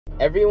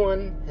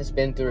Everyone has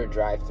been through a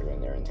drive-thru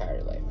in their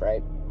entire life,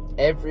 right?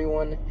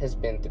 Everyone has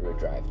been through a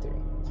drive-thru.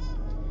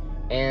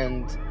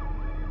 And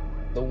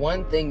the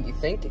one thing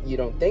you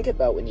don't think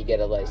about when you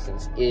get a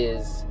license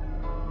is,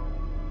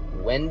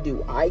 when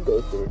do I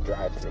go through a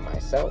drive-thru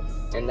myself?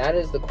 And that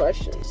is the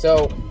question.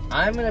 So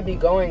I'm gonna be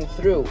going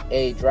through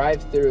a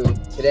drive-thru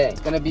today.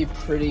 It's gonna be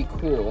pretty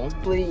cool.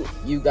 Hopefully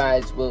you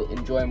guys will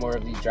enjoy more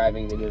of these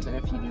driving videos, and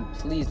if you do,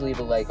 please leave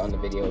a like on the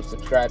video,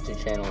 subscribe to the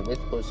channel with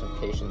post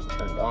notifications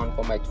turned on,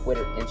 follow my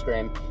Twitter,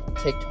 Instagram,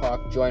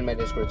 TikTok, join my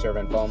Discord server,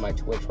 and follow my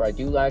Twitch where I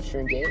do live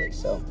stream daily.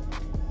 So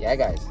yeah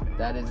guys,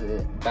 that is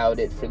about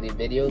it for the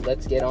video.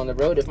 Let's get on the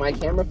road. If my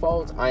camera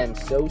falls, I am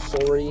so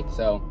sorry.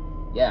 So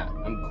yeah,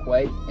 I'm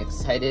quite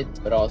excited,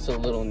 but also a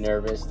little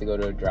nervous to go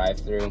to a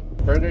drive-thru.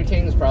 Burger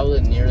King is probably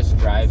the nearest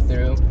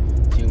drive-thru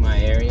to my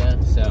area,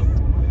 so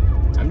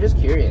I'm just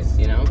curious,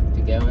 you know,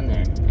 to go in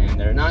there. And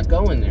they're not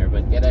going there,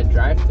 but get a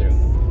drive-thru.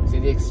 See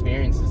the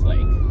experience is like,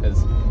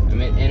 because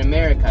in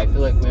America, I feel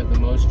like we have the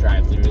most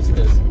drive-thrus,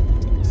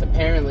 because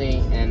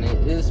apparently, and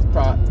it is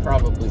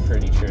probably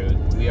pretty true,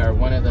 we are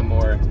one of the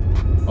more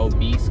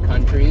obese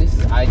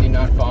countries. I do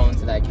not fall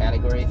into that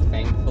category,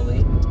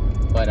 thankfully,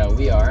 but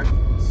we are.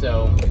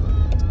 So,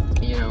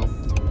 you know,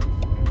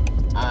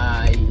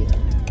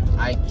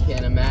 I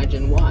can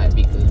imagine why,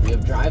 because we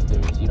have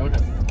drive-thrus. You don't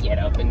have to get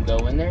up and go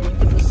in there. You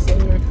can just sit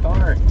in your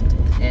car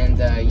and,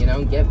 you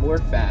know, get more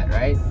fat,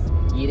 right?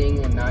 Eating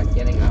and not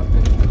getting up.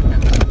 And, you know.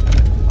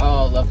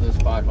 Oh, I love those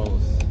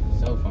potholes.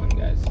 So fun,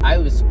 guys. I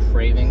was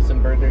craving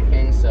some Burger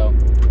King, so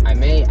I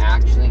may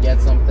actually get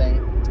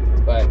something,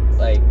 but,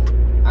 like,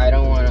 I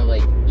don't want to,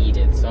 like, eat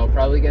it. So I'll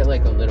probably get,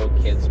 like, a little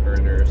kid's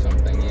burger or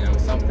something, you know,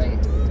 something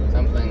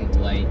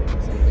light,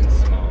 something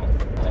small.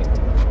 Like,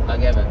 I'll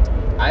give it.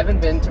 I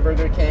haven't been to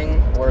Burger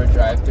King or a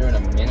drive-thru in a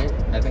minute.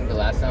 I think the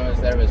last time I was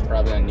there was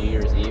probably on New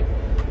Year's Eve.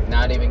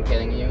 Not even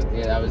kidding you.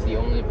 Yeah, that was the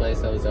only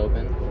place that was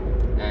open.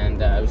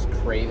 And I was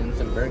craving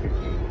some Burger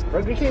King.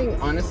 Burger King,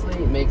 honestly,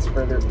 makes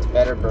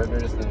better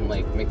burgers than,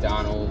 like,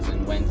 McDonald's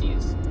and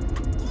Wendy's.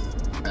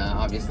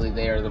 Obviously,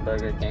 they are the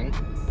Burger King.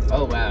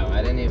 Oh, wow.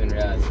 I didn't even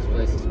realize this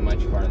place is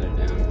much farther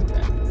down.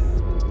 Okay.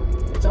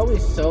 It's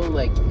always so,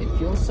 like, it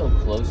feels so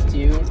close to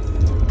you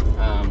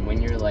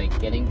when you're, like,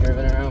 getting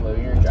driven around, but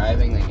when you're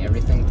driving, like,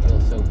 everything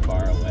feels so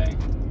far away.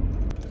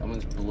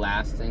 Someone's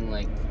blasting,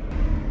 like...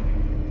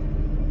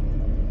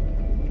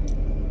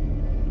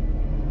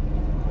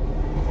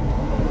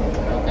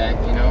 Okay,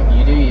 you know,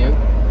 you do you.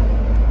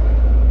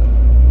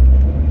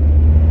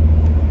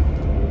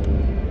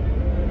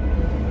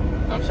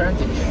 I'm starting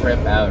to trip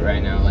out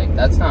right now. Like,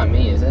 that's not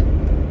me, is it?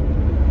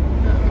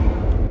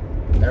 No.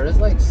 There is,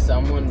 like,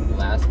 someone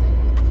blasting.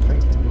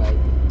 Freaking, like,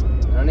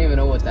 I don't even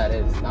know what that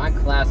is. Not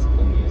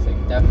classical music.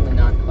 Definitely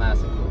not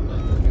classical, but,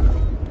 you know,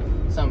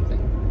 something.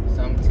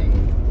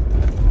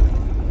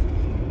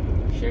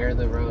 Share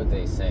the road,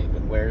 they say,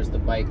 but where's the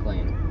bike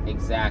lane?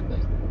 Exactly.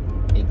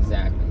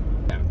 Yeah.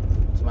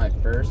 It's my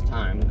first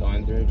time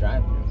going through a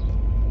drive-thru.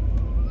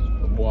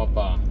 The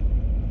Whopper.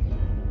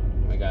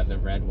 Oh my god, the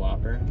red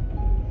Whopper.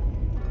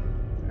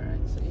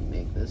 Alright, so you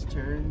make this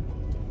turn.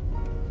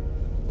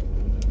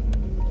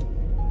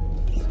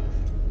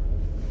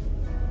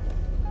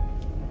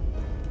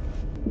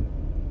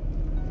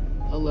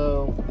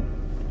 Hello.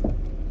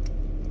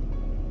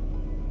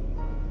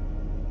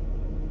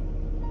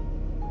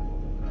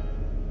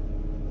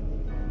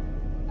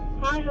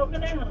 Hi, how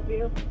can I help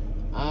you?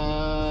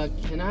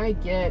 Can I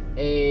get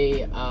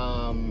a,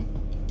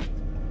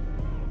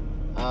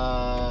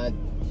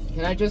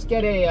 can I just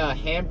get a,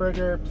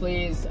 hamburger,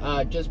 please?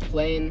 Just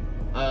plain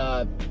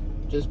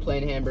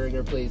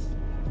hamburger, please.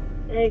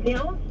 Anything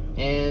else?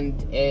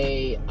 And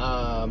a,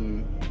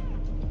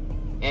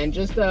 and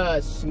just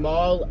a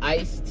small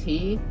iced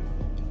tea.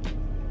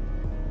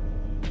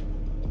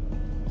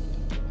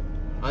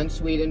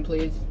 Unsweetened,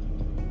 please.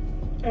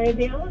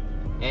 Anything else?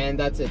 And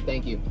that's it,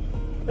 thank you.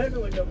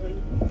 Second window,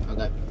 please.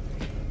 Okay.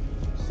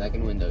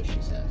 Second window,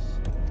 she says.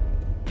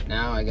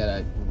 Now I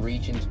gotta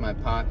reach into my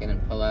pocket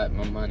and pull out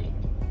my money.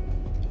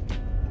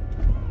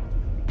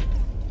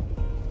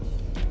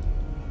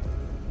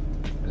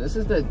 This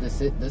is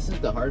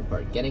the hard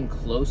part, getting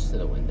close to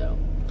the window.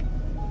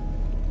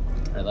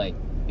 Or like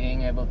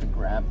being able to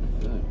grab the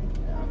food,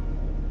 you know?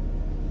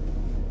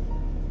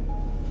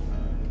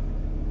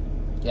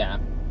 Yeah,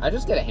 I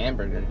just get a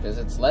hamburger because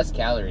it's less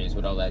calories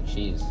with all that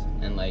cheese.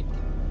 And like,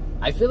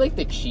 I feel like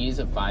the cheese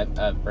of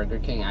Burger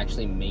King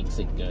actually makes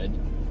it good.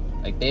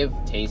 Like, they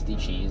have tasty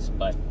cheese,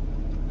 but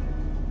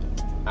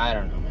I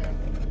don't know,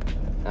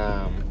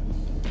 man.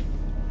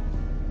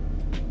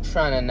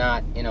 Trying to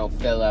not, you know,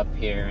 fill up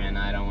here, and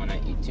I don't want to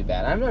eat too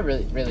bad. I've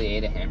never really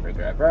ate a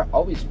hamburger. I've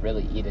always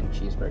really eaten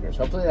cheeseburgers.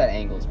 Hopefully that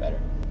angle's better.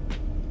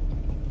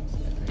 Let's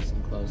get nice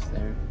and close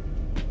there.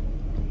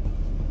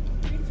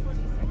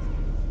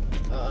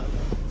 326.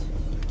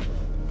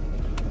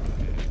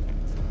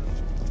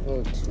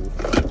 Oh, too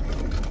far.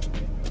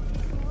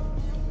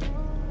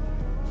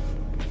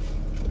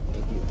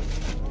 Thank you.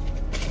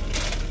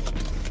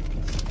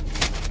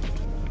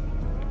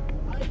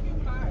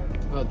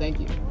 Oh, thank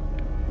you.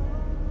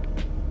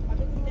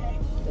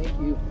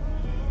 you.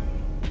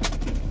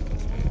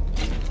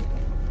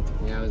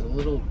 Yeah, I was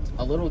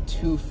a little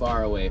too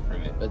far away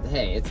from it, but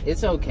hey,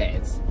 it's okay.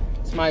 It's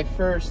my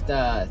first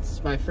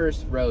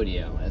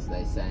rodeo, as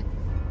they say.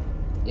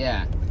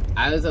 Yeah,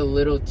 I was a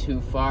little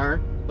too far,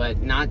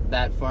 but not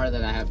that far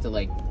that I have to,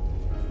 like,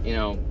 you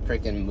know,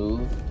 freaking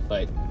move.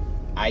 But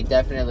I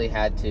definitely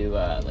had to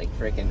like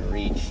freaking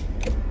reach.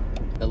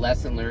 The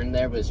lesson learned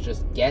there was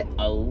just get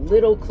a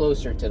little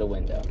closer to the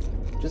window,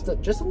 just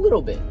a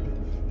little bit,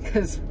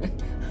 because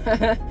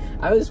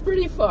I was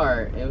pretty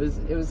far. It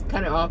was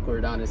kind of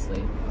awkward,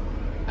 honestly,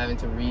 having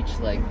to reach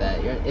like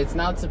that. It's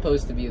not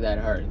supposed to be that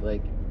hard.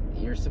 Like,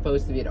 you're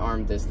supposed to be at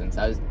arm distance.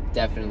 I was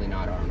definitely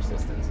not arm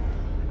distance.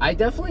 I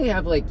definitely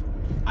have, like,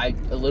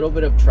 a little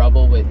bit of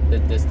trouble with the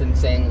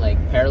distancing, like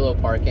parallel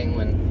parking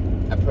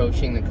when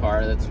approaching the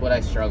car. That's what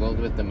I struggled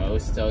with the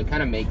most, so it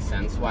kind of makes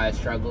sense why I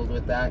struggled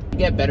with that. I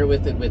get better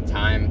with it with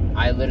time.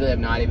 I literally have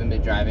not even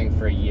been driving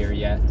for a year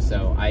yet,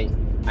 so I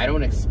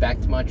don't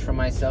expect much from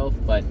myself,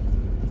 but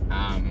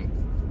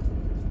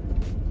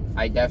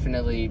I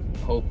definitely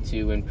hope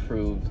to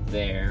improve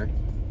there.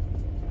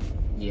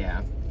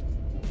 Yeah.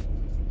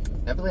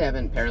 Definitely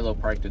haven't parallel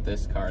parked with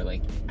this car,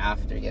 like,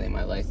 after getting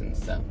my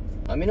license, so.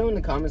 Let me know in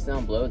the comments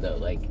down below, though.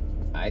 Like,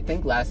 I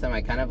think last time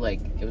I kind of,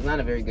 like, it was not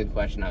a very good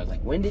question. I was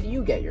like, when did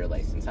you get your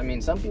license? I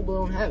mean, some people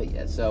don't have it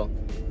yet, so,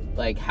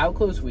 like, how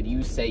close would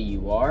you say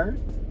you are?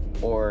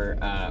 Or,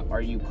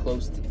 are you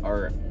close to,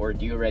 or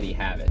do you already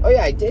have it? Oh,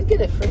 yeah, I did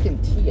get a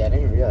freaking T. I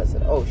didn't realize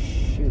that. Oh,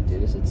 shoot,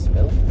 dude, is it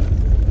spilling?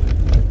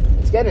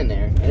 It's getting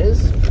there. It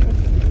is.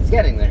 It's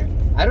getting there.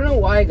 I don't know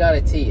why I got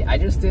a tea. I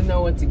just didn't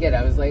know what to get.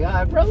 I was like, oh,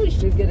 I probably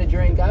should get a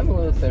drink. I'm a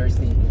little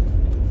thirsty.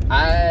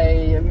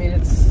 I mean,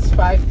 it's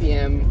 5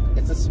 p.m.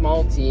 It's a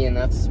small tea, and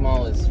that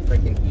small is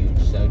freaking huge.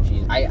 So,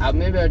 geez.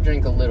 Maybe I'll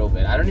drink a little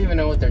bit. I don't even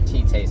know what their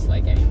tea tastes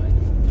like anyway.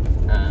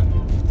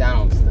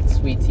 McDonald's, that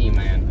sweet tea,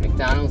 man.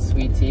 McDonald's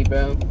sweet tea,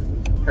 bro.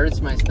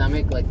 Hurts my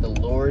stomach like the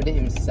Lord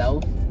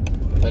himself,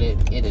 but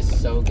it is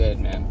so good,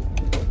 man.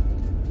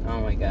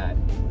 Oh my God.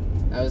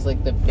 That was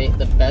like the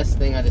best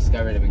thing I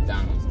discovered at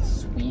McDonald's. The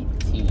sweet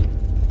tea.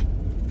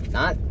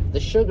 Not the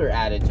sugar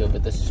added to it,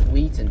 but the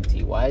sweetened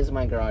tea. Why is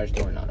my garage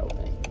door not opening?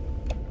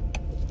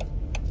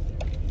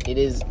 It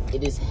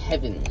is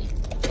heavenly.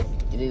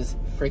 It is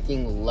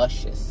freaking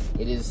luscious.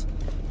 It is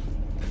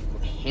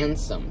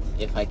handsome,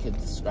 if I could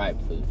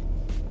describe food.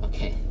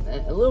 Okay,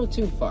 a little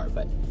too far,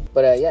 but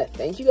yeah,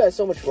 thank you guys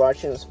so much for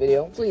watching this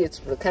video. Hopefully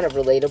it's kind of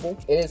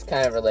relatable. It is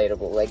kind of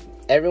relatable. Like,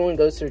 everyone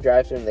goes through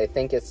drive-thru and they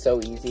think it's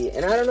so easy,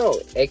 and I don't know,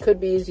 it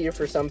could be easier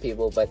for some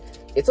people, but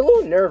it's a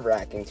little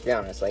nerve-wracking, to be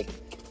honest. Like,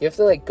 you have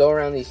to, like, go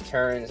around these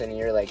turns, and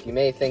you're like, you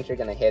may think you're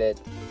gonna hit it,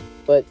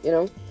 but, you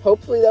know,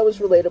 hopefully that was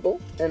relatable,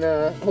 and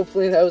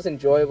hopefully that was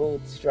enjoyable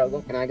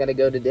struggle, and I gotta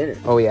go to dinner.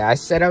 Oh yeah, I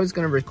said I was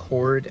gonna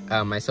record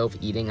myself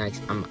eating. I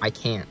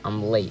can't.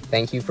 I'm late.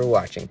 Thank you for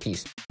watching.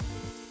 Peace.